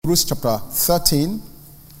Hebrews chapter 13.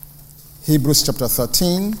 Hebrews chapter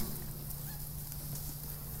 13.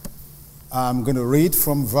 I'm going to read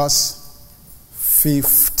from verse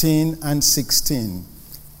 15 and 16.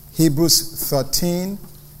 Hebrews 13,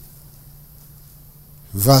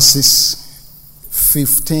 verses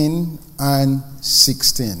 15 and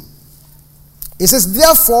 16. It says,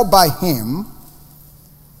 therefore by him,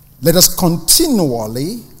 let us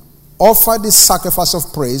continually offer the sacrifice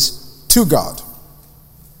of praise to God.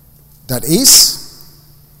 That is,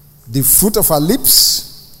 the fruit of our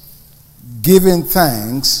lips, giving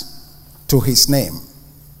thanks to his name.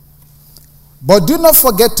 But do not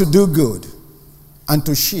forget to do good and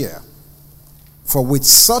to share, for with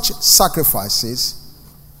such sacrifices,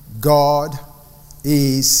 God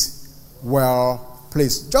is well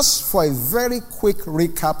pleased. Just for a very quick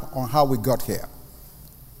recap on how we got here.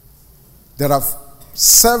 There are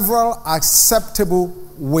several acceptable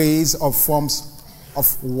ways or forms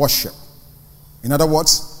of worship. In other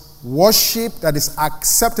words, worship that is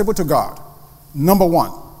acceptable to God. Number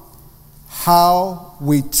one, how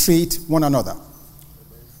we treat one another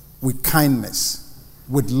with kindness,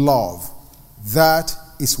 with love. That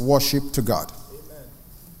is worship to God. Amen.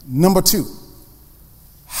 Number two,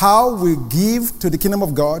 how we give to the kingdom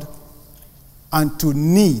of God and to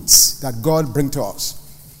needs that God brings to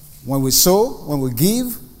us. When we sow, when we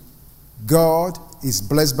give, God is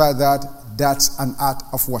blessed by that. That's an act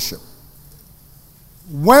of worship.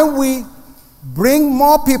 When we bring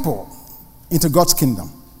more people into God's kingdom,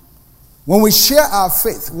 when we share our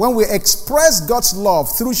faith, when we express God's love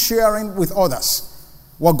through sharing with others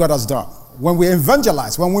what God has done, when we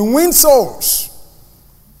evangelize, when we win souls,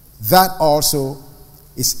 that also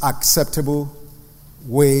is acceptable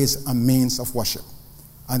ways and means of worship.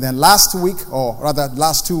 And then last week, or rather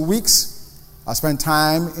last 2 weeks, I spent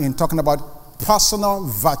time in talking about personal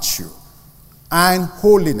virtue and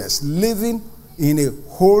holiness, living in a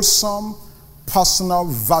wholesome personal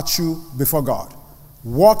virtue before God,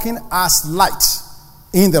 walking as light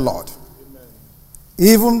in the Lord. Amen.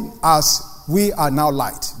 Even as we are now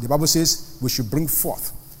light, the Bible says we should bring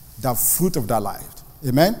forth the fruit of that light.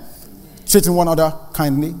 Amen? Amen. Treating one another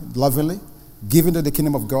kindly, lovingly, giving to the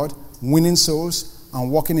kingdom of God, winning souls, and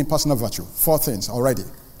walking in personal virtue. 4 things already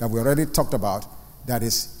that we already talked about that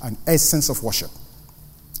is an essence of worship.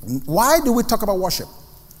 Why do we talk about worship?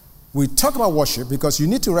 We talk about worship because you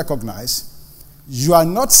need to recognize you are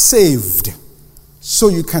not saved so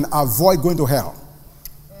you can avoid going to hell.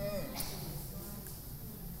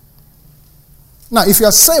 Now, if you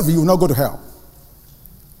are saved, you will not go to hell.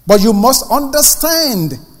 But you must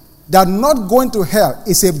understand that not going to hell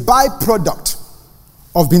is a byproduct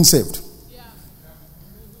of being saved.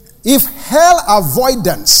 If hell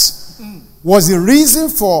avoidance was the reason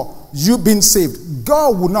for you being saved,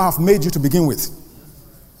 God would not have made you to begin with.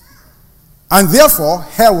 And therefore,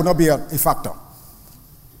 hell will not be a factor.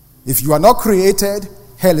 If you are not created,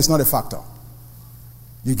 hell is not a factor.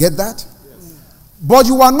 You get that? Yes. But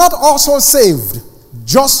you are not also saved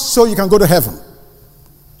just so you can go to heaven.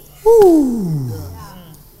 Ooh.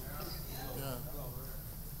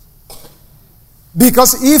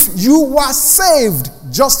 Because if you were saved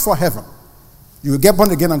just for heaven, you will get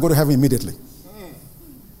born again and go to heaven immediately.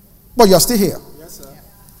 But you're still here. Yes, sir.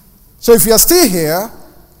 So if you're still here,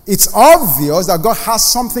 it's obvious that God has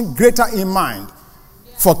something greater in mind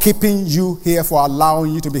for keeping you here, for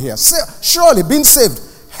allowing you to be here. Surely, being saved,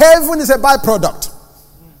 heaven is a byproduct.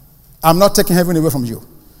 I'm not taking heaven away from you.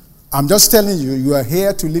 I'm just telling you, you are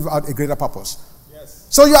here to live out a greater purpose. Yes.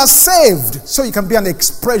 So you are saved so you can be an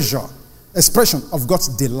expression of God's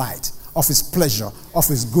delight, of his pleasure, of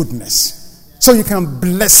his goodness. So you can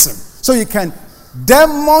bless him. So you can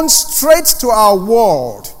demonstrate to our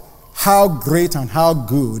world how great and how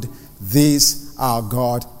good this our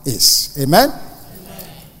God is. Amen? Amen?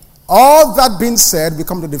 All that being said, we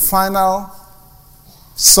come to the final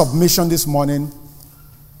submission this morning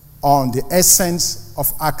on the essence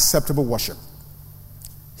of acceptable worship.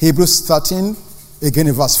 Hebrews 13, again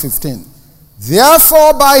in verse 15.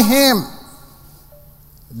 Therefore by him,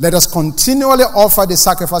 let us continually offer the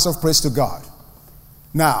sacrifice of praise to God.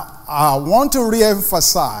 Now, I want to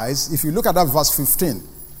re-emphasize, if you look at that verse 15,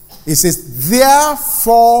 it says,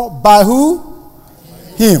 therefore by who?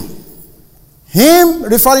 Him. Him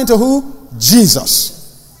referring to who?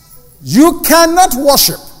 Jesus. You cannot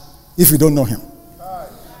worship if you don't know him.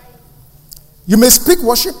 You may speak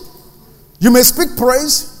worship. You may speak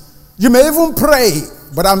praise. You may even pray.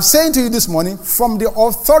 But I'm saying to you this morning, from the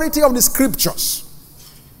authority of the scriptures,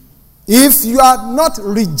 if you are not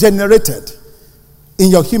regenerated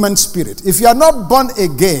in your human spirit, if you are not born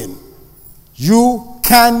again, you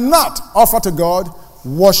cannot offer to God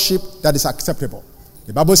worship that is acceptable.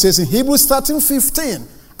 The Bible says in Hebrews 13:15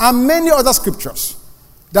 and many other scriptures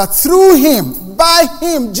that through him, by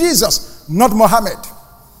him, Jesus, not Muhammad.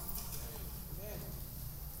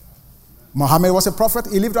 Muhammad was a prophet.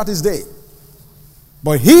 He lived out his day.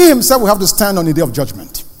 But he himself will have to stand on the day of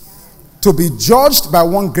judgment to be judged by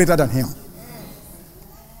one greater than him.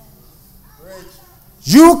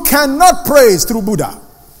 You cannot praise through Buddha.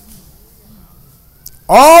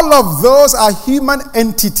 All of those are human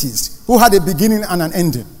entities who had a beginning and an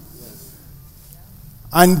ending.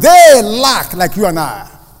 And they lack like you and I.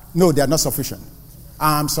 No, they are not sufficient.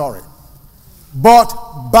 I'm sorry. But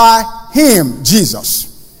by him, Jesus,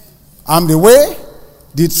 I'm the way,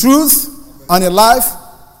 the truth, and the life.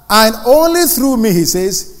 And only through me, he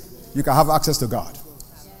says, you can have access to God.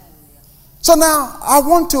 So now, I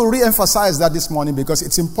want to re-emphasize that this morning because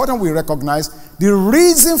it's important we recognize the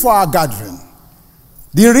reason for our gathering.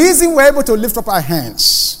 The reason we're able to lift up our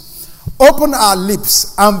hands, open our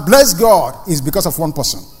lips, and bless God is because of one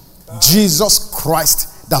person. Jesus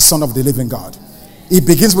Christ, the Son of the living God. It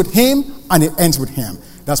begins with him and it ends with him.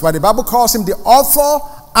 That's why the Bible calls him the author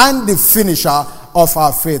and the finisher of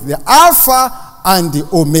our faith. The Alpha and the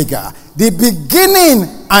Omega. The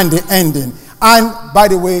beginning and the ending. And by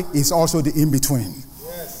the way, it's also the in-between.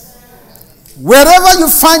 Wherever you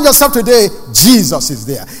find yourself today, Jesus is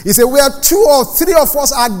there. He said, where 2 or 3 of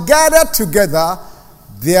us are gathered together,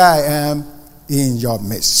 there I am in your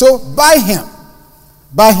midst. So by him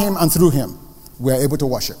and through him, we are able to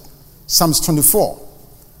worship. Psalms 24,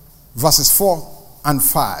 verses 4 and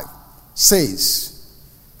 5 says,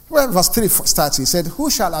 well, verse 3 starts, he said,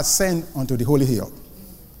 who shall ascend unto the holy hill?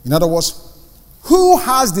 In other words, who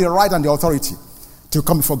has the right and the authority to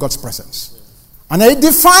come before God's presence? And he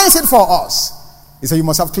defines it for us. He said, you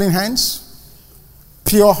must have clean hands,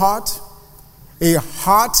 pure heart, a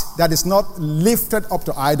heart that is not lifted up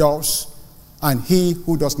to idols, and he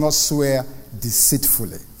who does not swear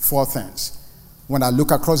deceitfully. 4 things. When I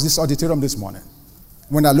look across this auditorium this morning,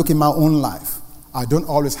 when I look in my own life, I don't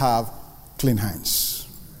always have clean hands.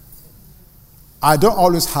 I don't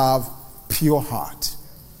always have pure heart.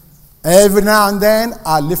 Every now and then,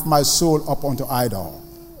 I lift my soul up onto idol.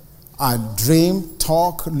 I dream,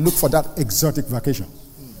 talk, look for that exotic vacation.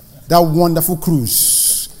 That wonderful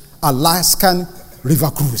cruise. Alaskan river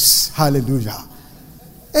cruise. Hallelujah.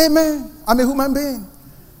 Amen. I'm a human being.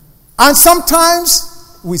 And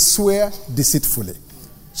sometimes we swear deceitfully.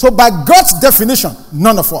 So by God's definition,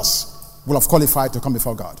 none of us will have qualified to come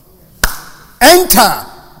before God. Enter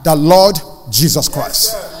the Lord Jesus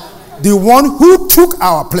Christ. The one who took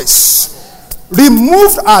our place.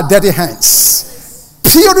 Removed our dirty hands.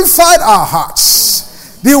 Purified our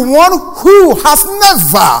hearts. The one who has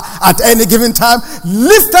never at any given time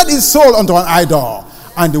lifted his soul unto an idol.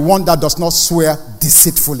 And the one that does not swear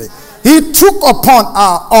deceitfully. He took upon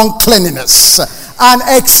our uncleanness and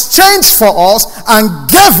exchanged for us and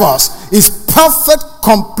gave us his perfect,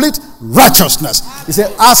 complete righteousness. He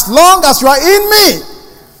said, as long as you are in me,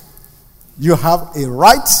 you have a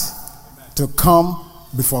right to come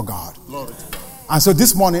before God. And so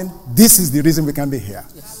this morning, this is the reason we can be here.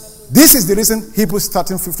 This is the reason Hebrews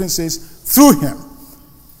 13:15 says, through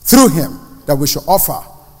him, that we should offer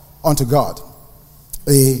unto God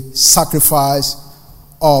a sacrifice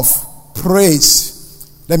of praise.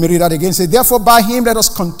 Let me read that again. Say, therefore by him let us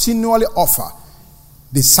continually offer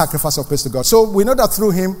the sacrifice of praise to God. So we know that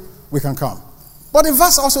through him we can come. But the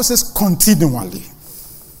verse also says continually.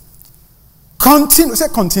 Say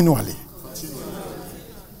continually.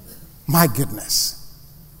 My goodness.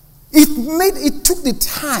 It took the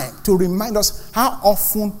time to remind us how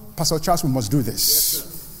often, Pastor Charles, we must do this.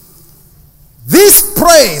 This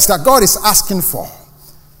praise that God is asking for,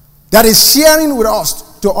 that is sharing with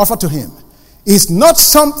us to offer to him, is not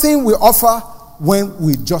something we offer when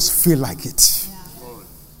we just feel like it.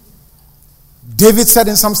 David said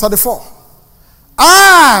in Psalm 34,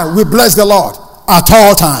 I will bless the Lord at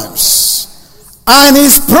all times, and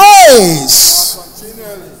his praise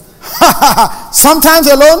sometimes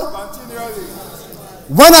alone,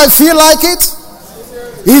 when I feel like it,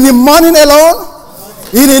 in the morning alone,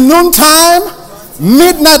 in the noontime,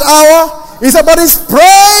 midnight hour. He said, but his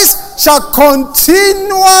praise shall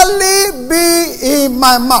continually be in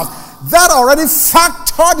my mouth. That already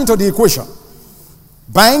factored into the equation.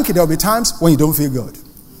 Bank, there will be times when you don't feel good.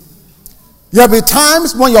 There will be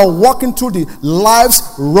times when you're walking through the life's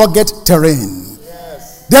rugged terrain.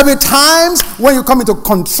 There will be times when you come into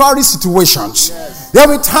contrary situations. There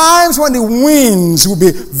will be times when the winds will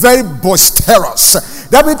be very boisterous.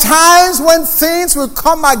 There will be times when things will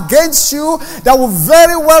come against you that will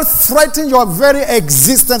very well threaten your very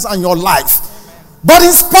existence and your life. But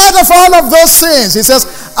in spite of all of those things, he says,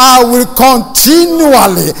 I will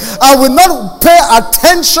continually, I will not pay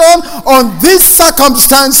attention on these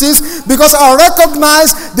circumstances because I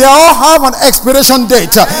recognize they all have an expiration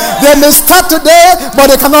date. They may start today,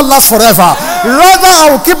 but they cannot last forever. Rather,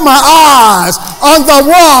 I will keep my eyes on the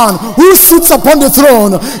one who sits upon the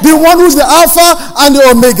throne, the one who is the Alpha and the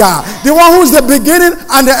Omega, the one who is the beginning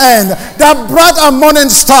and the end, the bright and morning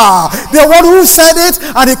star, the one who said it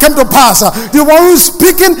and it came to pass, the one who is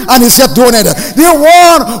speaking and is yet doing it, the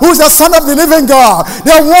one who is the Son of the living God,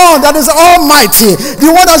 the one that is almighty, the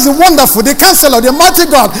one that is wonderful, the Counselor, the mighty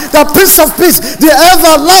God, the Prince of Peace, the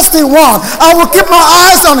everlasting one. I will keep my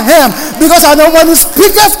eyes on him because I know when he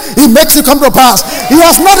speaketh, he makes it come to pass. He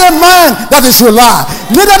has not a man that he should lie,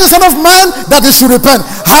 neither the Son of Man that he should repent.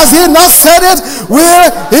 Has he not said it? Will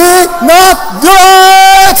he not do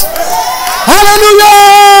it?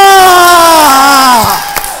 Hallelujah!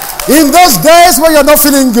 In those days when you're not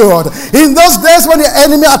feeling good, in those days when the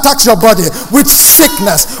enemy attacks your body with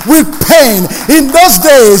sickness, with pain, in those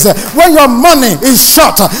days when your money is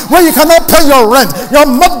short, when you cannot pay your rent, your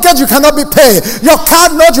mortgage you cannot be paid, your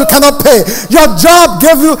card note you cannot pay, your job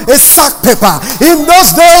gave you a sack paper, in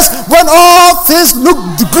those days when all things look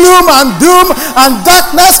gloom and doom and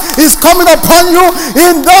darkness is coming upon you,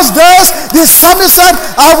 in those days the psalmist said,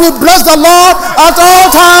 I will bless the Lord at all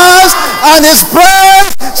times, and his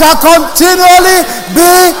praise shall continually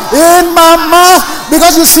be in my mouth.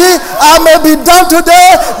 Because you see, I may be down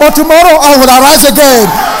today, but tomorrow I will arise again.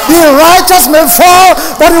 The righteous may fall,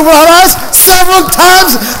 but he will arise 7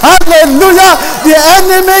 times. Hallelujah. The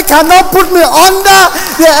enemy cannot put me under.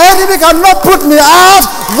 The enemy cannot put me out.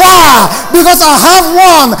 Why? Because I have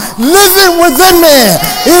one living within me.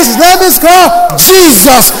 His name is called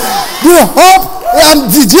Jesus. The hope and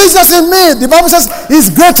the Jesus in me, the Bible says, is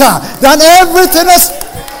greater than everything else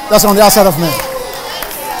that's on the outside of me.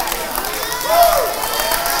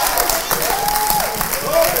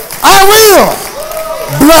 I will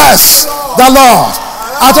bless the Lord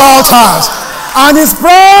at all times, and his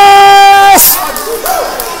praise.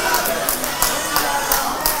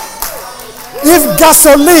 If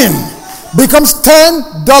gasoline becomes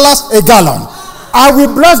 $10 a gallon, I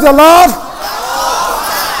will bless the Lord.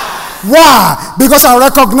 Why? Because I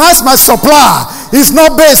recognize my supply is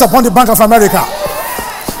not based upon the Bank of America.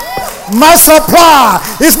 My supply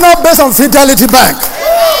is not based on Fidelity Bank.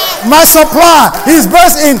 My supply is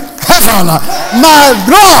based in heaven. My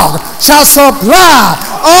Lord shall supply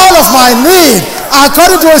all of my need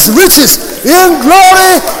according to his riches in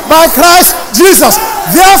glory by Christ Jesus.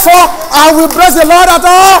 Therefore, I will bless the Lord at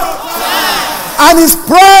all, and his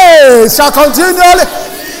praise shall continually.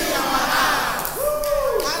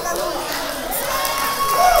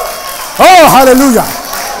 Oh, hallelujah.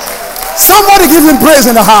 Somebody give him praise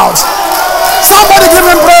in the house. Somebody give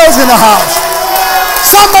him praise in the house.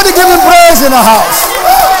 Somebody give him praise in the house.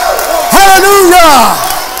 Hallelujah.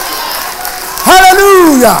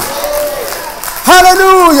 Hallelujah.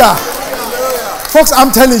 Hallelujah. Folks,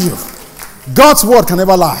 I'm telling you, God's word can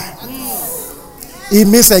never lie. It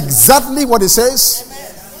means exactly what it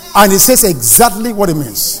says, and it says exactly what it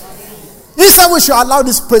means. He said we should allow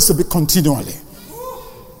this praise to be continually.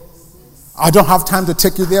 I don't have time to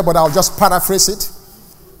take you there, but I'll just paraphrase it.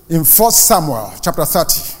 In 1 Samuel chapter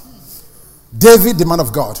 30, David, the man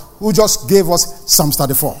of God, who just gave us Psalm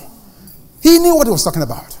 34, he knew what he was talking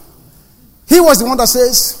about. He was the one that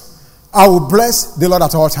says, I will bless the Lord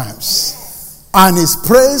at all times, and his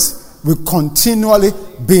praise will continually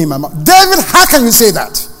be in my mouth. David, how can you say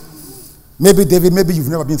that? Maybe David, maybe you've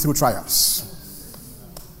never been through trials.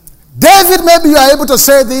 David, maybe you are able to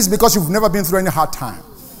say this because you've never been through any hard time.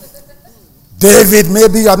 David,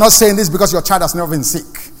 maybe you are not saying this because your child has never been sick.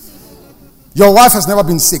 Your wife has never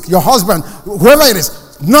been sick. Your husband, whoever it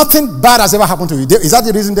is, nothing bad has ever happened to you. Is that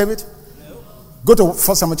the reason, David? No. Go to 1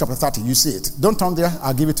 Samuel chapter 30. You see it. Don't turn there.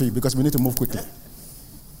 I'll give it to you because we need to move quickly.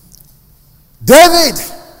 David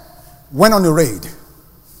went on a raid.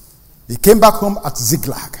 He came back home at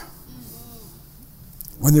Ziklag.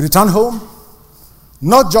 When he returned home,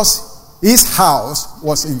 not just his house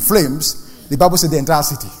was in flames, the Bible said the entire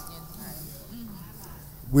city.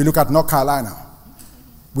 We look at North Carolina.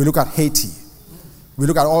 We look at Haiti. We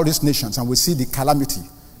look at all these nations and we see the calamity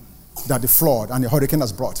that the flood and the hurricane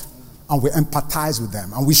has brought. And we empathize with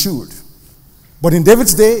them, and we should. But in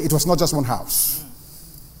David's day, it was not just one house.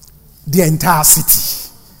 The entire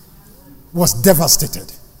city was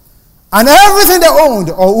devastated. And everything they owned,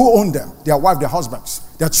 or who owned them, their wife, their husbands,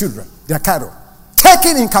 their children, their cattle,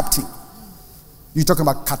 taken in captive. You're talking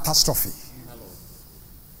about catastrophe.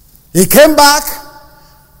 He came back,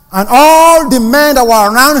 and all the men that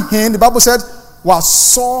were around him, the Bible said, were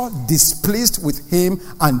so displeased with him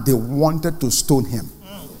and they wanted to stone him.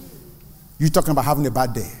 You're talking about having a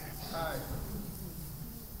bad day.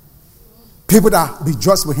 People that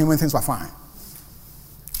rejoiced with him when things were fine.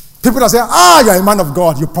 People that say, you're a man of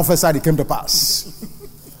God, you prophesied, it came to pass.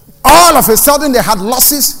 All of a sudden they had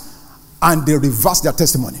losses and they reversed their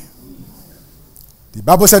testimony. The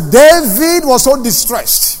Bible said David was so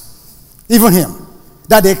distressed, even him,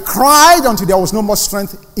 that they cried until there was no more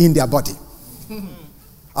strength in their body.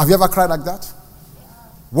 Have you ever cried like that?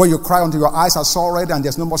 Where you cry until your eyes are sore red and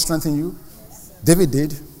there's no more strength in you? David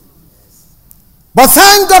did. But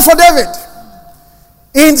thank God for David.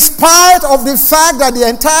 In spite of the fact that the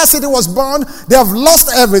entire city was burned, they have lost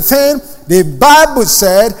everything, the Bible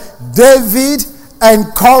said David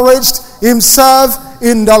encouraged himself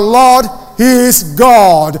in the Lord his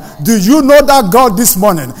God. Do you know that God this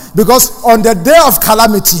morning? Because on the day of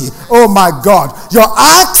calamity, oh my God, your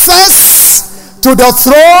access to the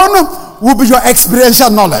throne will be your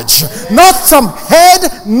experiential knowledge. Not some head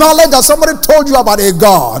knowledge that somebody told you about a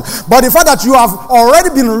God, but the fact that you have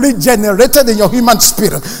already been regenerated in your human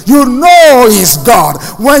spirit. You know He's God.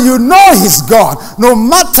 When you know He's God, no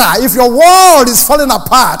matter if your world is falling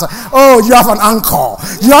apart, you have an anchor.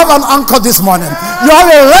 You have an anchor this morning. You have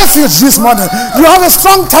a refuge this morning. You have a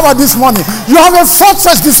strong tower this morning. You have a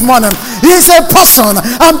fortress this morning. He's a person.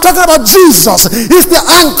 I'm talking about Jesus. He's the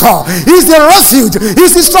anchor. He's the refuge.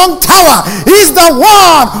 He's the strong tower. He's the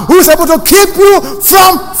one who's able to keep you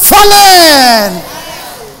from falling.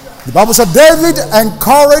 The Bible said David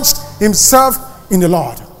encouraged himself in the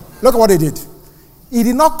Lord. Look at what he did. He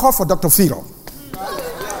did not call for Dr. Phil,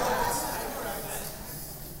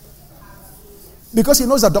 because he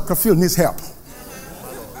knows that Dr. Phil needs help.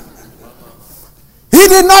 He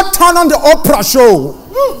did not turn on the Oprah show.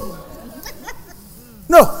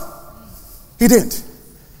 No, he didn't.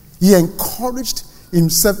 He encouraged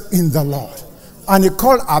himself in the Lord. And he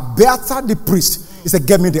called Abiathar the priest. He said,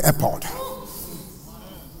 get me the airpod.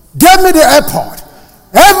 Get me the airpod.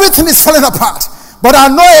 Everything is falling apart. But I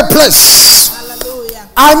know a place. Hallelujah.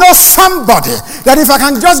 I know somebody that if I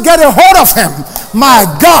can just get a hold of him, my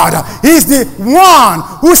God, he's the one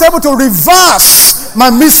who's able to reverse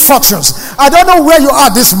my misfortunes. I don't know where you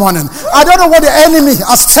are this morning. I don't know what the enemy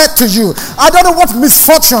has said to you. I don't know what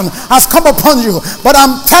misfortune has come upon you. But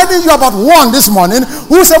I'm telling you about one this morning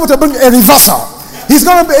who's able to bring a reversal. He's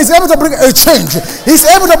able to bring a change. He's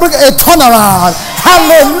able to bring a turnaround.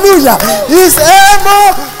 Hallelujah. He's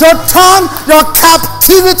able to turn your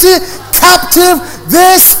captivity captive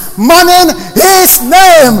this morning. His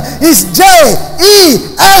name is Jesus.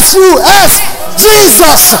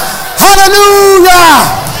 Jesus. Hallelujah.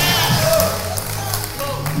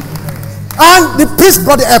 And the priest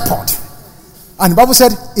brought the airpod. And the Bible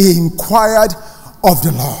said he inquired of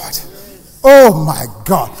the Lord. Oh my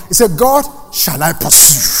God. He said, God, shall I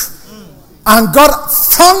pursue? And God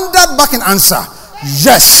thundered back in answer,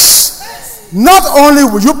 yes. Not only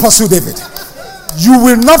will you pursue David, you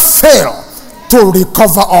will not fail to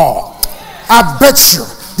recover all. I bet you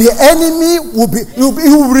the enemy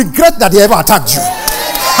will regret that he ever attacked you.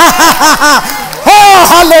 Oh,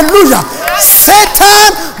 hallelujah. Satan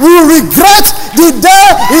will regret the day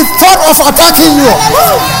he thought of attacking you.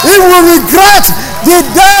 He will regret the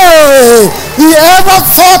day he ever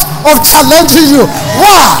thought of challenging you.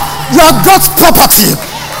 Why? You are God's property.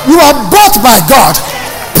 You are bought by God,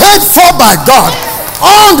 paid for by God,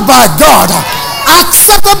 owned by God,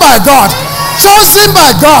 accepted by God, chosen by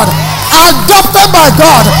God, adopted by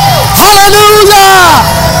God. Hallelujah!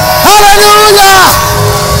 Hallelujah!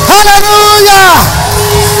 Hallelujah!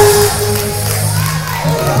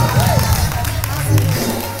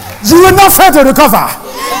 You will not fail to recover.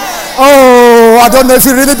 Oh, I don't know if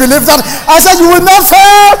you really believe that. I said you will not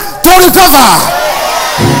fail to recover.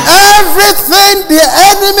 Everything the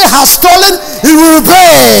enemy has stolen, he will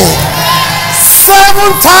pay 7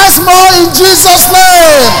 times more in Jesus'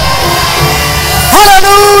 name.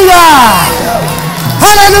 Hallelujah!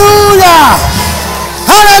 Hallelujah!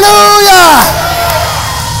 Hallelujah!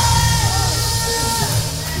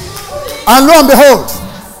 And lo and behold,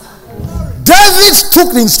 David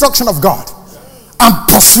took the instruction of God and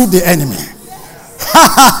pursued the enemy.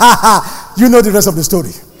 You know the rest of the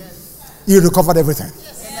story. He recovered everything.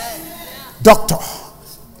 Doctor,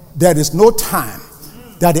 there is no time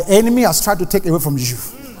that the enemy has tried to take away from you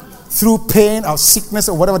through pain or sickness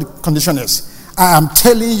or whatever the condition is. I am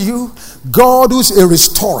telling you, God, who's a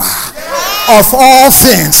restorer of all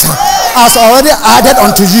things, has already added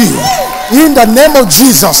unto you. In the name of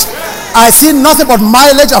Jesus, I see nothing but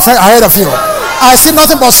mileage ahead of you. I see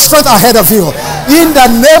nothing but strength ahead of you. In the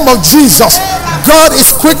name of Jesus, God is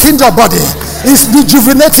quickening your body. It's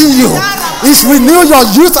rejuvenating you. It's renew your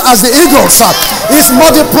youth as the eagles. It's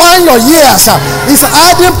multiplying your years. It's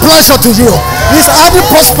adding pleasure to you. It's adding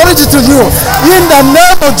prosperity to you. In the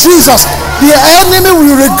name of Jesus, the enemy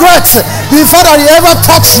will regret before that he ever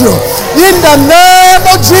touched you. In the name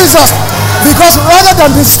of Jesus, because rather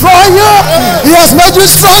than destroy you, he has made you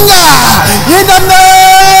stronger. In the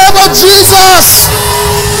name of Jesus.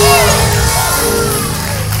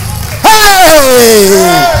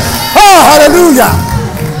 Hey! Oh, hallelujah.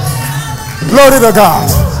 Glory to God.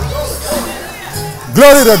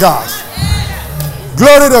 Glory to God.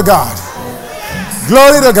 Glory to God.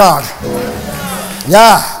 Glory to God.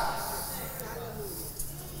 Yeah.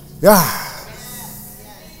 Yeah.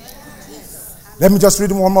 Let me just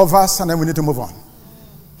read one more verse and then we need to move on.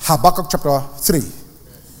 Habakkuk chapter 3.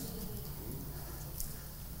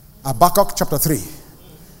 Habakkuk chapter 3.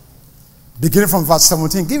 Beginning from verse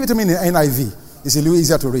 17. Give it to me in the NIV. It's a little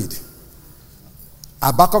easier to read.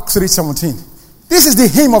 Habakkuk 3:17. This is the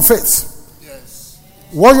hymn of faith. Yes.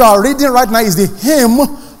 What you are reading right now is the hymn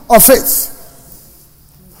of faith.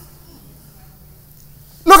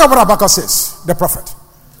 Look at what Habakkuk says, the prophet.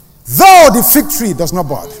 Though the fig tree does not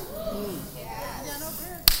bud,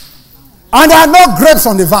 and there are no grapes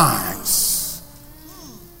on the vines,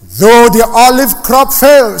 though the olive crop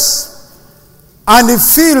fails, and the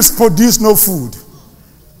fields produce no food,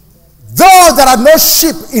 though there are no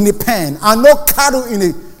sheep in the pen and no cattle in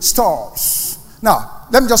the stalls. Now,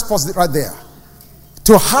 let me just pause it right there.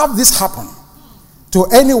 To have this happen to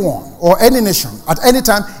anyone or any nation at any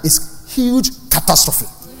time is huge catastrophe.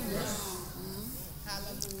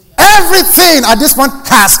 Everything at this point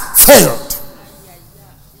has failed.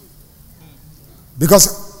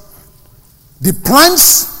 Because the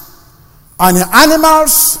plants and the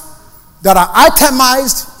animals that are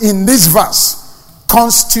itemized in this verse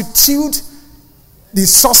constitute the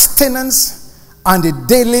sustenance and the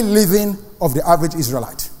daily living of the average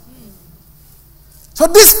Israelite. So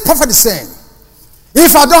this prophet is saying,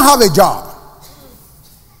 if I don't have a job,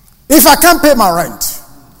 if I can't pay my rent,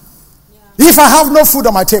 if I have no food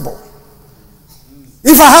on my table,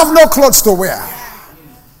 if I have no clothes to wear,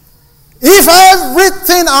 if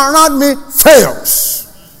everything around me fails,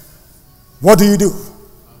 what do you do?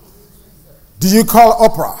 Do you call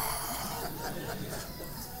Oprah?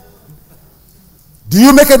 Do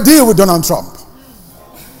you make a deal with Donald Trump?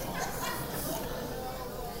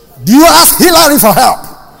 Do you ask Hillary for help?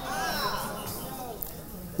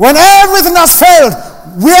 When everything has failed,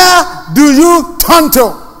 where do you turn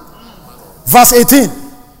to? Verse 18.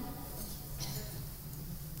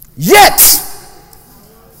 Yet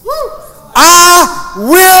I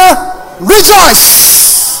will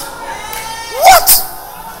rejoice. What?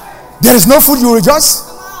 There is no food, you rejoice?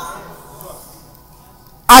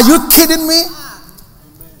 Are you kidding me?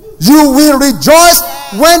 You will rejoice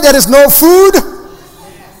when there is no food?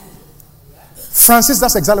 Francis,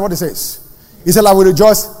 that's exactly what he says. He said, I will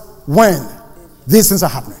rejoice when these things are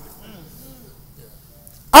happening.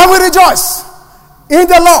 I will rejoice in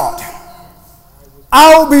the Lord.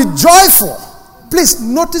 I will be joyful. Please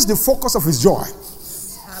notice the focus of his joy.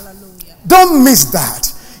 Hallelujah. Don't miss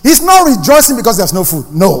that. He's not rejoicing because there's no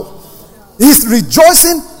food. No. He's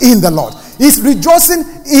rejoicing in the Lord. He's rejoicing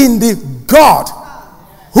in the God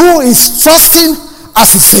who is trusting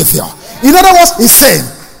as his Savior. In other words, he's saying,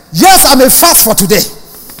 yes, I may fast for today,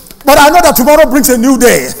 but I know that tomorrow brings a new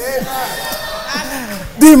day.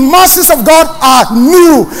 The mercies of God are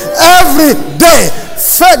new every day.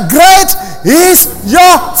 Great is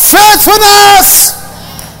your faithfulness.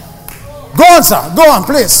 Go on, sir. Go on,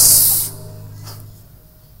 please.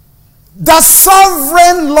 The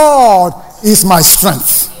sovereign Lord is my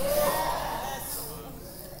strength.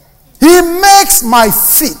 He makes my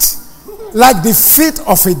feet like the feet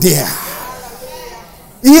of a deer.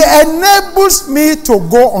 He enables me to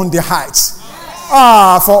go on the heights.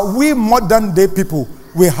 For we modern day people,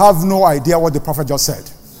 we have no idea what the prophet just said.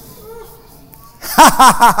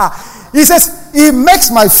 He says, he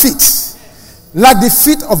makes my feet like the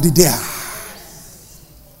feet of the deer.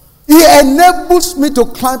 He enables me to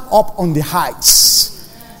climb up on the heights.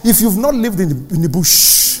 If you've not lived in the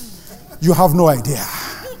bush, you have no idea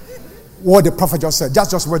what the prophet just said.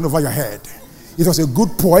 Just went over your head. It was a good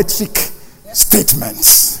poetic statement.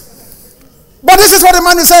 But this is what the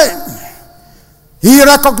man is saying. He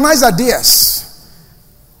recognized that deers,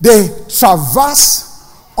 they traverse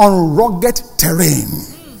on rugged terrain.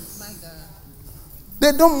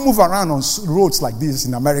 They don't move around on roads like this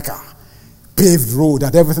in America. Paved road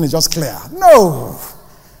and everything is just clear. No.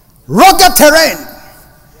 Rugged terrain.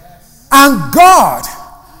 And God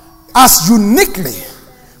has uniquely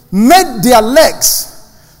made their legs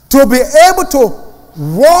to be able to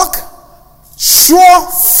walk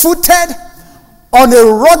sure-footed on a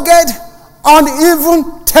rugged,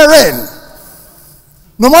 uneven terrain.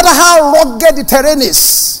 No matter how rugged the terrain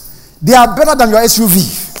is, they are better than your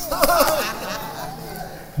SUV.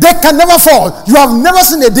 They can never fall. You have never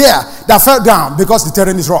seen a deer that fell down because the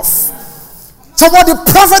terrain is rough. So what the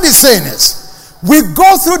prophet is saying is, we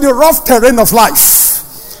go through the rough terrain of life,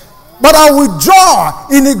 but I will joy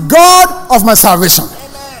in the God of my salvation,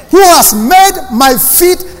 who has made my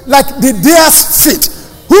feet like the deer's feet,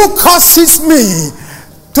 who causes me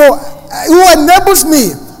who enables me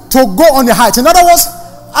to go on the heights. In other words,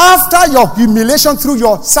 after your humiliation through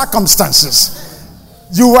your circumstances,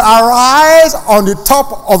 you will arise on the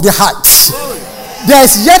top of the heights. There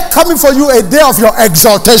is yet coming for you a day of your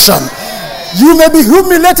exaltation. You may be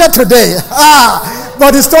humiliated today,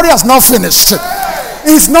 but the story has not finished.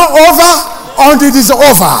 It's not over until it is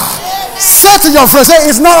over. Say to your friend, say,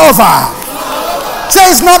 it's not over. Say,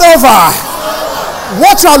 it's not over.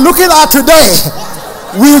 What you are looking at today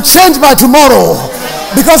will change by tomorrow,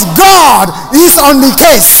 because God is on the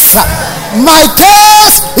case. My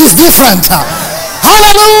case is different.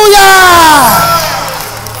 Hallelujah!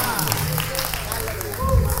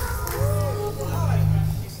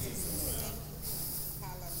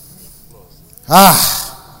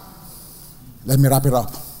 Let me wrap it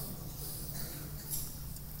up.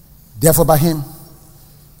 Therefore, by him,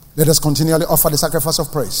 let us continually offer the sacrifice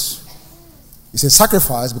of praise. It's a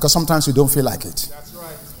sacrifice because sometimes you don't feel like it. That's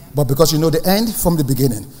right. But because you know the end from the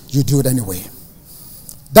beginning, you do it anyway.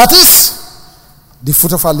 That is the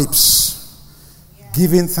fruit of our lips,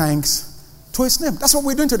 giving thanks to his name. That's what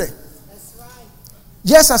we're doing today. That's right.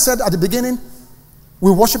 Yes, I said at the beginning,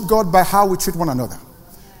 we worship God by how we treat one another.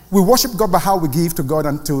 We worship God by how we give to God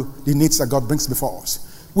and to the needs that God brings before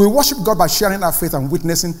us. We worship God by sharing our faith and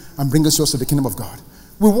witnessing and bringing souls to the kingdom of God.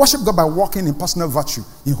 We worship God by walking in personal virtue,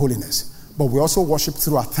 in holiness. But we also worship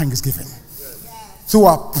through our thanksgiving, through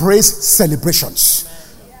our praise celebrations,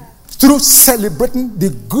 through celebrating the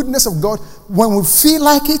goodness of God when we feel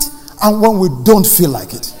like it and when we don't feel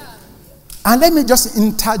like it. And let me just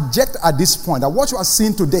interject at this point that what you are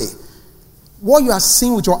seeing today, what you are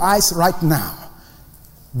seeing with your eyes right now,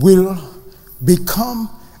 will become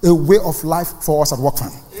a way of life for us at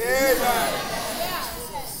Workfan.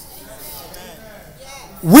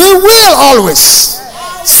 We will always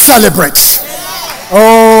celebrate.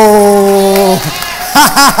 Oh.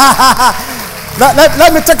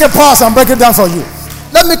 let me take a pause and break it down for you.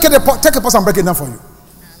 Let me take a pause and break it down for you.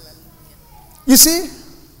 You see,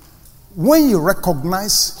 when you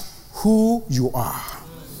recognize who you are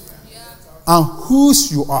and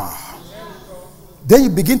whose you are, then you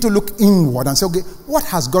begin to look inward and say, okay, what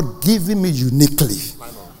has God given me uniquely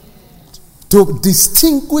to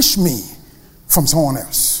distinguish me from someone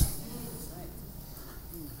else?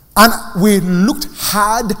 And we looked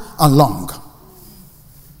hard and long.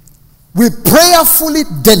 We prayerfully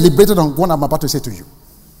deliberated on what I'm about to say to you.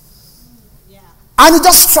 And it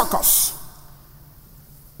just struck us.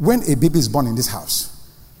 When a baby is born in this house,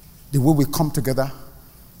 the way we come together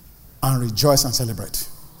and rejoice and celebrate.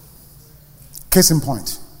 Case in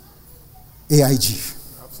point, AIG.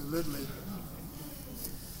 Absolutely.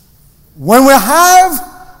 When we have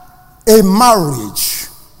a marriage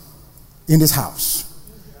in this house,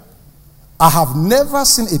 I have never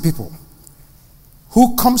seen a people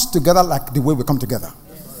who comes together like the way we come together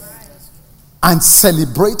and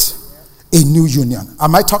celebrate a new union.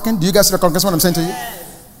 Am I talking? Do you guys recognize what I'm saying to you?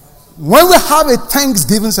 When we have a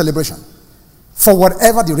Thanksgiving celebration, for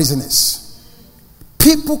whatever the reason is,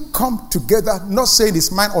 people come together, not saying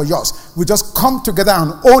it's mine or yours. We just come together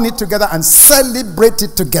and own it together and celebrate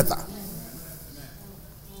it together.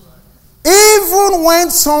 Even when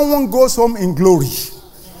someone goes home in glory,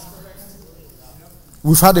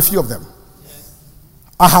 we've had a few of them.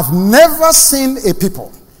 I have never seen a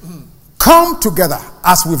people come together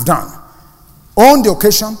as we've done, on the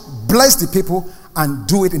occasion, bless the people, and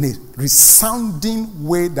do it in a resounding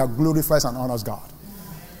way that glorifies and honors God.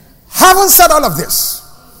 Having said all of this,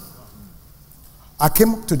 I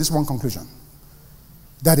came to this one conclusion,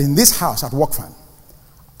 that in this house at Workfan,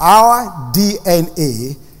 our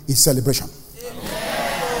DNA is celebration.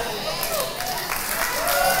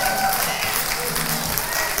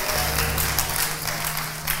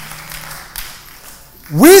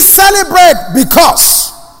 We celebrate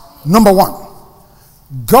because, number one,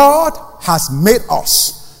 God has made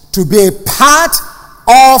us to be a part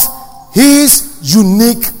of his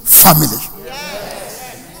unique family.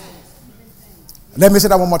 Let me say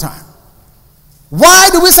that one more time. Why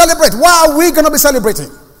do we celebrate? Why are we going to be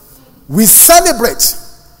celebrating? We celebrate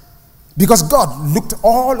Because God looked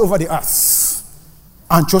all over the earth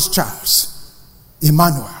and chose Charles,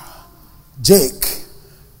 Emmanuel, Jake,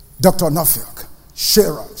 Dr. Norfolk,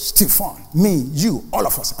 Sharon, Stephen, me, you, all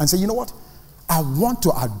of us, and say, you know what? I want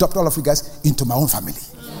to adopt all of you guys into my own family.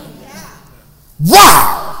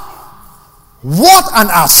 Wow! What an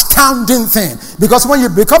astounding thing. Because when you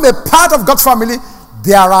become a part of God's family,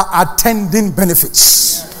 there are attending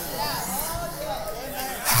benefits.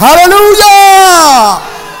 Hallelujah!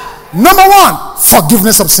 Number one,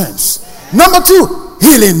 forgiveness of sins. Number two,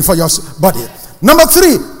 healing for your body. Number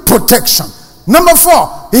three, protection. Number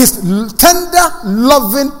four is tender,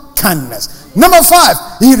 loving kindness. Number five,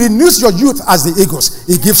 he renews your youth as the eagles.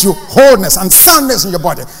 He gives you wholeness and soundness in your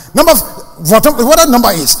body. Whatever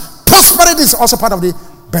number is, prosperity is also part of the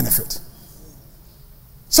benefit.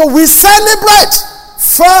 So we celebrate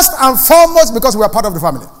first and foremost because we are part of the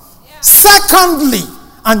family. Yeah. Secondly,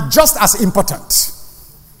 and just as important,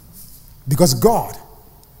 because God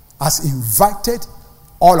has invited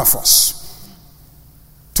all of us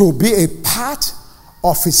to be a part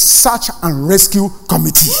of his search and rescue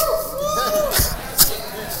committee.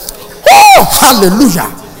 Oh, hallelujah.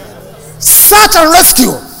 Search and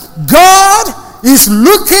rescue. God is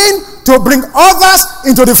looking to bring others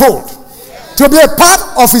into the fold, to be a part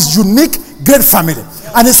of his unique great family.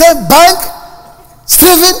 And he said, Bank,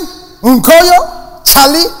 Stephen, Nkoyo,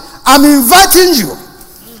 Charlie, I'm inviting you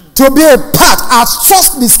to be a part. I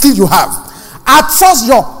trust the skill you have. I trust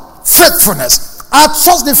your faithfulness. I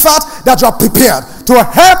trust the fact that you are prepared to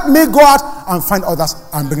help me go out and find others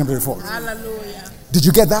and bring them to the fold. Hallelujah. Did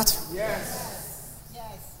you get that? Yes.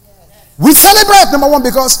 We celebrate, number one,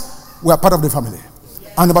 because we are part of the family.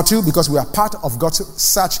 Yes. And number two, because we are part of God's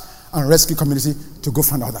search and rescue community to go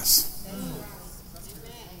find others. Amen.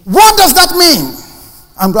 What does that mean?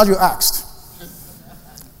 I'm glad you asked.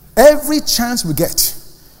 Every chance we get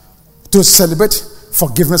to celebrate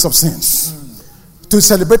forgiveness of sins, to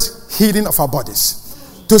celebrate healing of our bodies,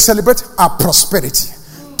 to celebrate our prosperity,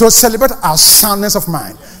 to celebrate our soundness of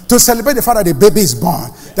mind, to celebrate the fact that a baby is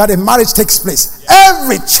born, that a marriage takes place.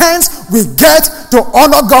 Every chance we get to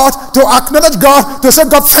honor God, to acknowledge God, to say,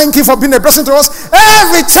 God, thank you for being a blessing to us.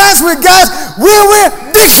 Every chance we get, we will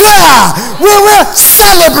declare, we will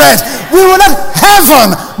celebrate, we will let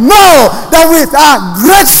heaven know that we are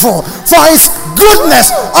grateful for his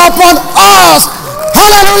goodness upon us.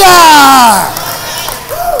 Hallelujah!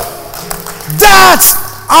 That's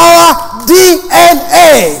our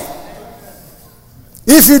DNA.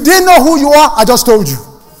 If you didn't know who you are, I just told you.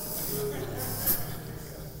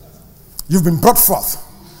 You've been brought forth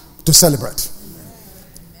to celebrate.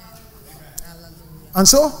 And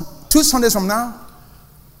so, 2 Sundays from now,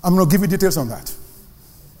 I'm going to give you details on that.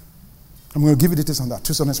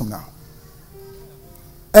 2 Sundays from now.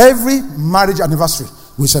 Every marriage anniversary,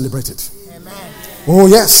 we celebrate it. Amen. Oh,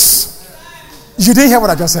 yes. You didn't hear what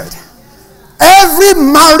I just said. Every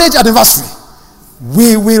marriage anniversary,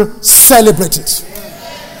 we will celebrate it.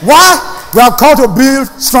 Why? We are called to build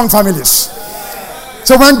strong families.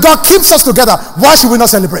 So when God keeps us together, why should we not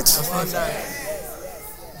celebrate?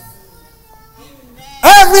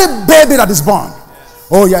 Every baby that is born,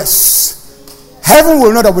 oh yes, heaven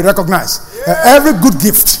will know that we recognize every good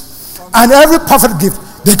gift and every perfect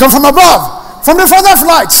gift, they come from above, from the Father of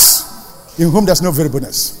lights, in whom there's no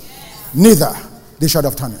variableness, neither the shadow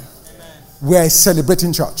of turning. We are a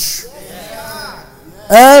celebrating church.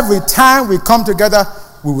 Every time we come together,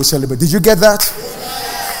 we will celebrate. Did you get that?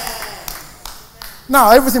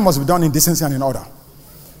 Now, everything must be done in decency and in order.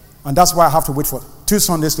 And that's why I have to wait for 2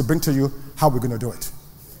 Sundays to bring to you how we're going to do it.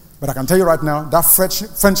 But I can tell you right now, that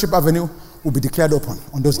Friendship Avenue will be declared open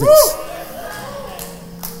on those days.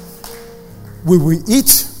 We will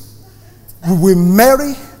eat, we will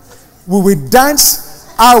marry, we will dance.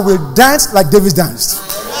 I will dance like David danced.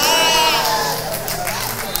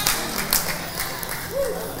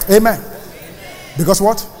 Amen. Because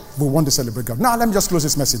what? We want to celebrate God. Now, let me just close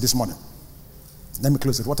this message this morning. Let me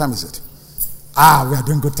close it. What time is it? We are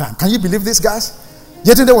doing good time. Can you believe this, guys?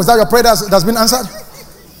 Yesterday, was that your prayer that's been answered?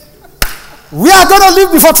 We are going to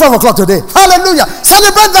leave before 12 o'clock today. Hallelujah.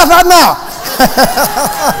 Celebrate that right now.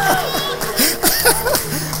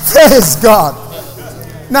 Praise God.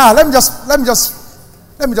 Now, let me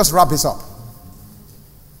just wrap this up.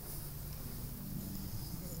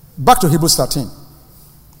 Back to Hebrews 13.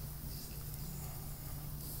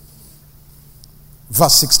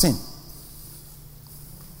 Verse 16.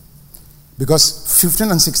 Because 15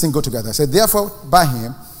 and 16 go together. I said, therefore, by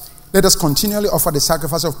him, let us continually offer the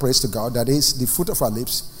sacrifice of praise to God, that is the fruit of our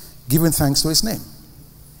lips, giving thanks to his name.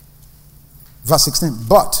 Verse 16.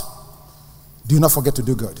 But do not forget to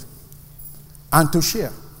do good and to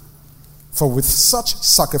share For with such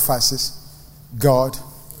sacrifices, God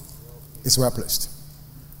is well pleased.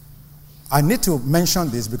 I need to mention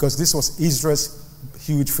this because this was Israel's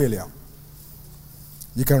huge failure.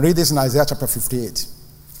 You can read this in Isaiah chapter 58.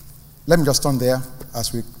 Let me just turn there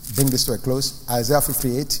as we bring this to a close. Isaiah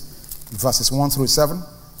 58, verses 1 through 7.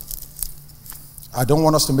 I don't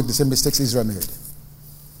want us to make the same mistakes Israel made.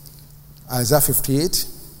 Isaiah 58,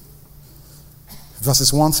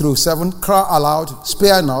 verses 1 through 7. Cry aloud,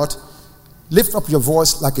 spare not, lift up your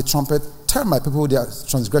voice like a trumpet, tell my people their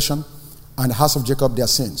transgression, and the house of Jacob their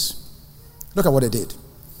sins. Look at what they did.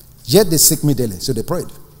 Yet they seek me daily, so they prayed.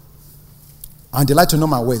 And they like to know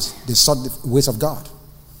my ways. They sought the ways of God.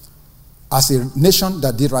 As a nation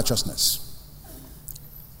that did righteousness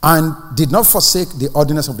and did not forsake the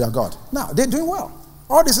ordinance of their God. Now, they're doing well.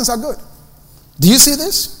 All these things are good. Do you see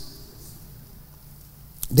this?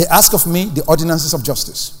 They ask of me the ordinances of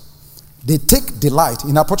justice. They take delight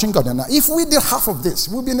in approaching God. And now, if we did half of this,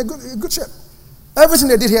 we'll be in a good shape. Everything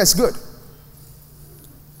they did here is good.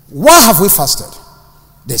 Why have we fasted?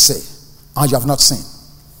 They say, and you have not seen.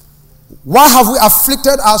 Why have we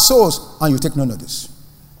afflicted our souls, and you take no notice?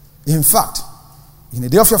 In fact, in the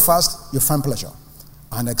day of your fast, you find pleasure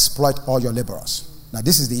and exploit all your laborers. Now,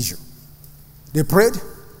 this is the issue. They prayed,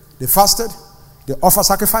 they fasted, they offered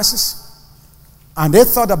sacrifices, and they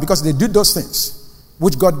thought that because they did those things,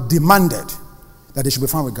 which God demanded, that they should be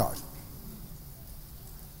found with God.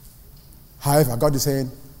 However, God is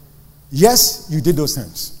saying, yes, you did those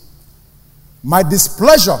things. My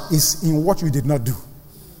displeasure is in what you did not do.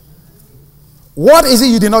 What is it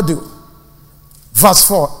you did not do? Verse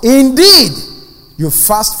 4. Indeed, you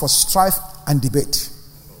fast for strife and debate,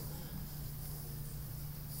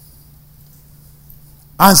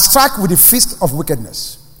 and strike with the fist of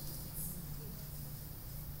wickedness.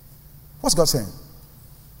 What's God saying?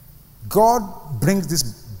 God brings this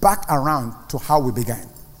back around to how we began.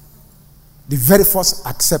 The very first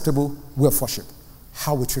acceptable way of worship.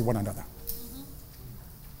 How we treat one another.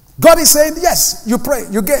 God is saying, yes, you pray,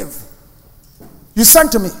 you gave. You sang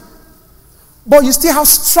to me. But you still have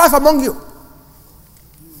strife among you.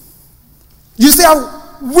 You still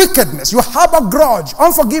have wickedness. You harbor grudge,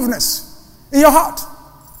 unforgiveness in your heart.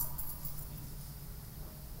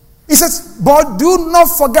 He says, but do not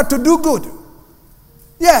forget to do good.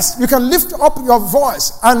 Yes, you can lift up your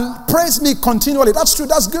voice and praise me continually. That's true,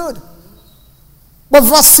 that's good. But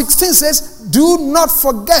verse 16 says, do not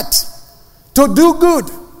forget to do good.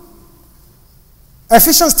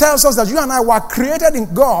 Ephesians tells us that you and I were created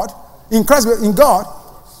in God, in Christ, in God,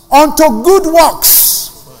 unto good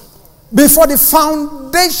works before the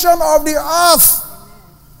foundation of the earth.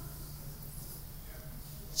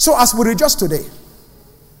 So as we rejoice today,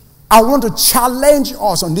 I want to challenge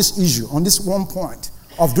us on this issue, on this one point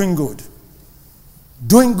of doing good.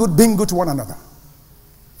 Doing good, being good to one another.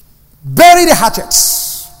 Bury the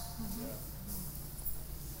hatchets.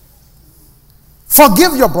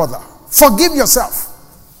 Forgive your brother. Forgive yourself.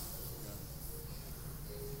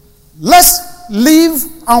 Let's live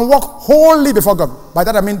and walk wholly before God. By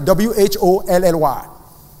that I mean WHOLLY.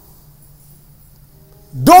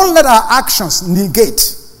 Don't let our actions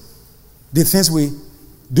negate the things we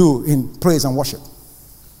do in praise and worship.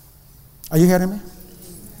 Are you hearing me?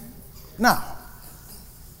 Now,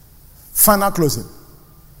 final closing.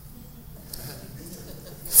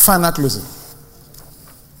 Final closing.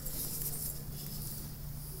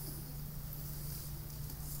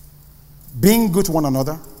 Being good to one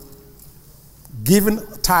another, giving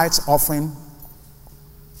tithes, offering,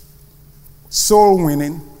 soul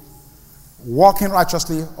winning, walking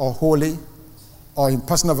righteously or holy or in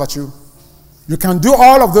personal virtue. You can do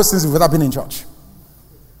all of those things without being in church.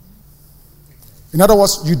 In other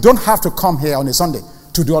words, you don't have to come here on a Sunday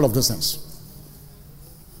to do all of those things.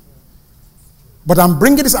 But I'm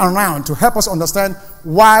bringing this around to help us understand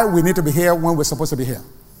why we need to be here when we're supposed to be here.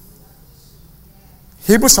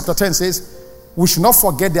 Hebrews chapter 10 says, we should not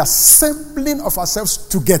forget the assembling of ourselves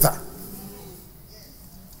together.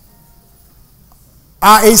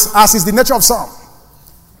 As is the nature of some.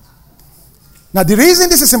 Now the reason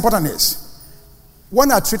this is important is,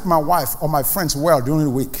 when I treat my wife or my friends well during the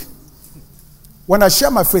week, when I share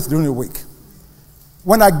my faith during the week,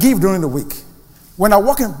 when I give during the week, when I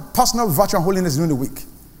walk in personal virtue and holiness during the week,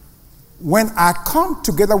 when I come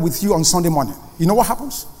together with you on Sunday morning, you know what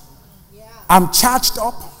happens? I'm charged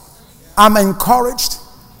up. I'm encouraged.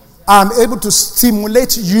 I'm able to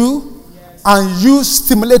stimulate you, and you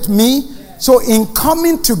stimulate me. So in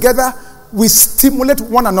coming together, we stimulate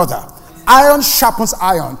one another. Iron sharpens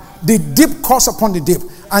iron. The deep calls upon the deep.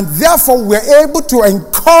 And therefore, we're able to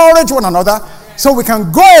encourage one another so we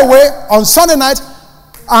can go away on Sunday night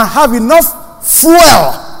and have enough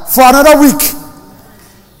fuel for another week.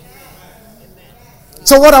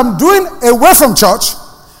 So what I'm doing away from church,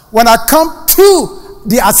 when I come to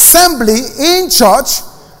the assembly in church,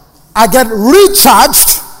 I get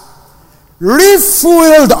recharged,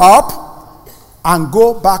 refueled up, and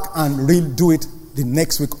go back and redo it the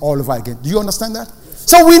next week all over again. Do you understand that?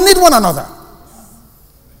 So we need one another.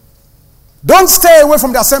 Don't stay away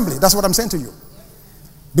from the assembly. That's what I'm saying to you.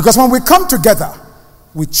 Because when we come together,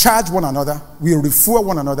 we charge one another, we refuel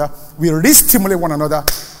one another, we re-stimulate one another,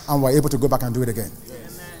 and we're able to go back and do it again.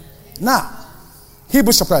 Yes. Now,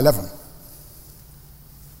 Hebrews chapter 11.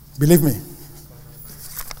 Believe me,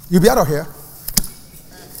 you'll be out of here.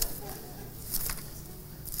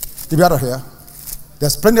 You'll be out of here.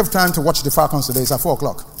 There's plenty of time to watch the Falcons today. It's at 4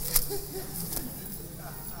 o'clock.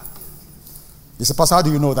 You say, Pastor, how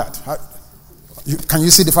do you know that? Can you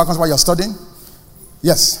see the Falcons while you're studying?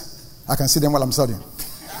 Yes, I can see them while I'm studying.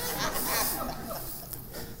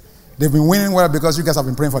 They've been winning well because you guys have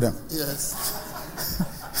been praying for them. Yes.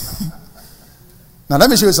 Now let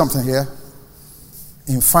me show you something here.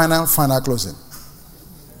 In final closing.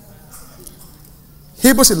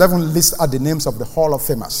 Hebrews 11 lists out the names of the Hall of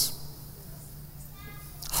Famers.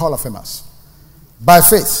 Hall of Famers. By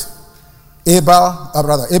faith, Abel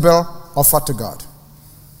offered to God.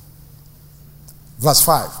 Verse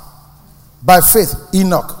 5. By faith,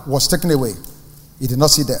 Enoch was taken away. He did not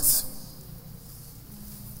see death.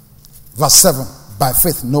 Verse 7. By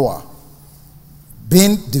faith, Noah,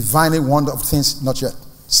 being divinely warned of things not yet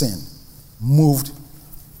seen, moved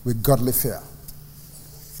with godly fear.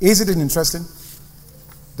 Isn't it interesting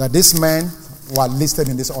that these men were listed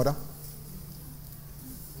in this order?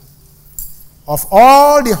 Of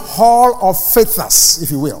all the hall of faithers,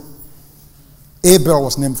 if you will, Abel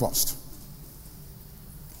was named first.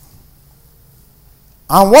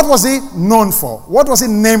 And what was he known for? What was he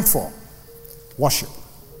named for? Worship.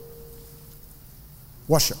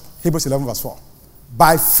 Worship. Hebrews 11 verse 4.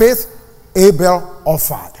 By faith, Abel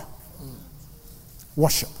offered.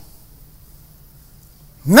 Worship.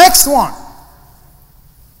 Next one.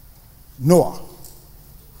 Noah.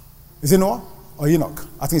 Is it Noah or Enoch?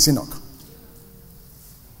 I think it's Enoch.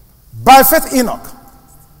 By faith, Enoch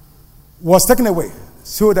was taken away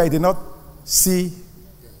so that he did not see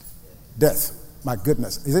death. My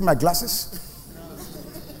goodness. Is it my glasses?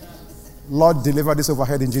 Lord, deliver this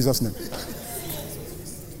overhead in Jesus' name.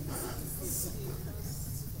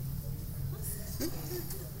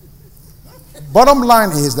 Bottom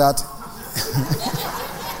line is that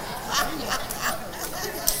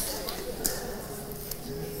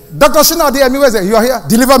Dr. Shina, you are here?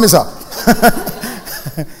 Deliver me, sir.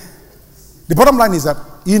 The bottom line is that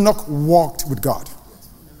Enoch walked with God.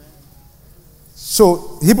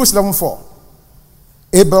 So, Hebrews 11:4.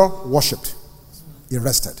 Abel worshipped. He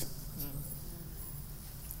rested.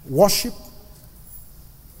 Worship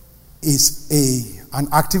is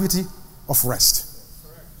an activity of rest.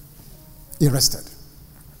 He rested.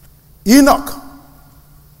 Enoch,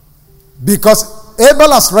 because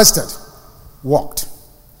Abel has rested, walked.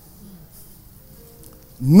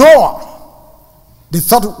 Noah, the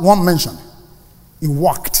third one mentioned, he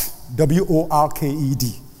walked.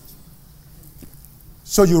 W-O-R-K-E-D.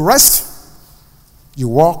 So you rest, you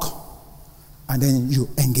walk, and then you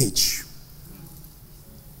engage.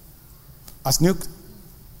 As New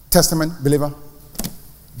Testament believer,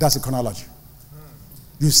 that's the chronology.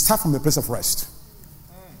 You start from the place of rest,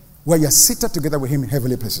 where you're seated together with him in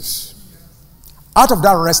heavenly places. Out of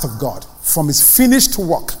that rest of God, from his finished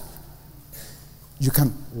work, you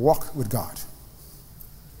can walk with God.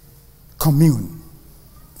 Commune,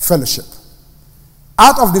 fellowship.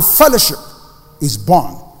 Out of the fellowship is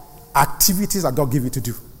born activities that God gave you to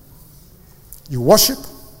do. You worship,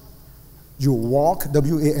 you walk,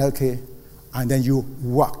 W-A-L-K, and then you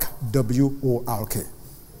work, W-O-R-K.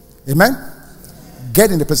 Amen?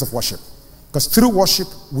 Get in the place of worship. Because through worship,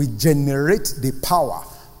 we generate the power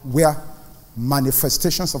where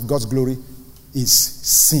manifestations of God's glory is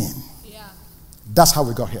seen. Yeah. That's how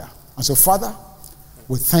we got here. And so, Father,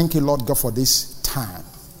 we thank you, Lord God, for this time.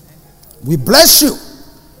 We bless you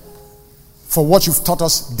for what you've taught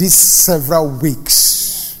us these several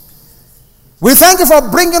weeks. We thank you for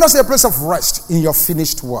bringing us to a place of rest in your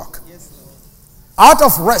finished work. Out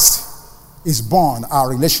of rest is born our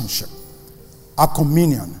relationship, our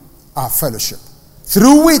communion, our fellowship,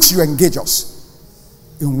 through which you engage us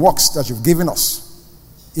in works that you've given us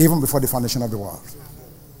even before the foundation of the world.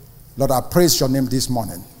 Lord, I praise your name this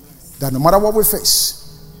morning, that no matter what we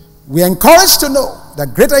face, we are encouraged to know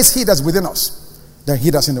that greater is he that's within us than he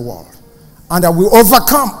that's in the world, and that we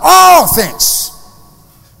overcome all things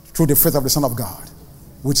through the faith of the Son of God.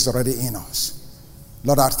 which is already in us.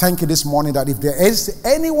 Lord, I thank you this morning that if there is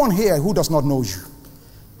anyone here who does not know you,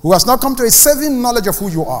 who has not come to a saving knowledge of who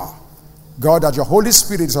you are, God, that your Holy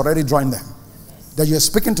Spirit is already drawing them, that you are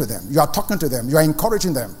speaking to them, you are talking to them, you are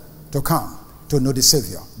encouraging them to come to know the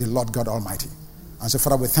Savior, the Lord God Almighty. And so,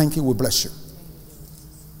 Father, we thank you, we bless you.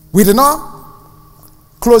 We do not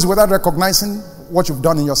close without recognizing what you've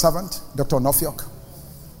done in your servant, Dr. Onofioke,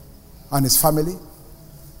 and his family.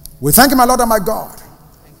 We thank you, my Lord and my God,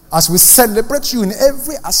 as we celebrate you in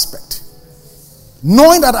every aspect,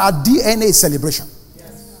 knowing that our DNA is celebration.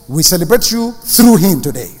 We celebrate you through him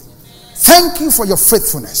today. Thank you for your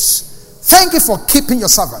faithfulness. Thank you for keeping your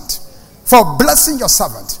servant, for blessing your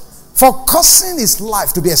servant, for causing his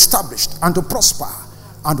life to be established and to prosper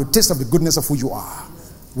and to taste of the goodness of who you are.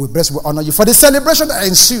 We bless, we honor you for the celebration that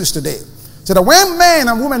ensues today. So that when men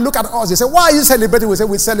and women look at us, they say, why are you celebrating? We say,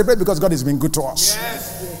 we celebrate because God has been good to us.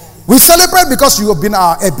 Yes. We celebrate because you have been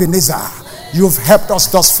our Ebenezer. You've helped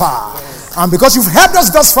us thus far. And because you've helped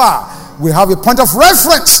us thus far, we have a point of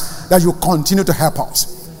reference that you continue to help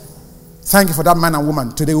us. Thank you for that man and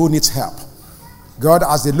woman today who needs help. God,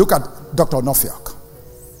 as they look at Dr. Onofioke,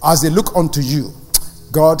 as they look unto you,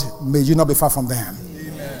 God, may you not be far from them.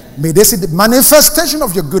 Amen. May they see the manifestation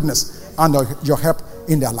of your goodness and your help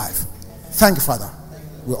in their life. Thank you, Father.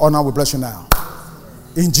 We honor, we bless you now.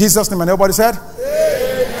 In Jesus' name, and everybody said,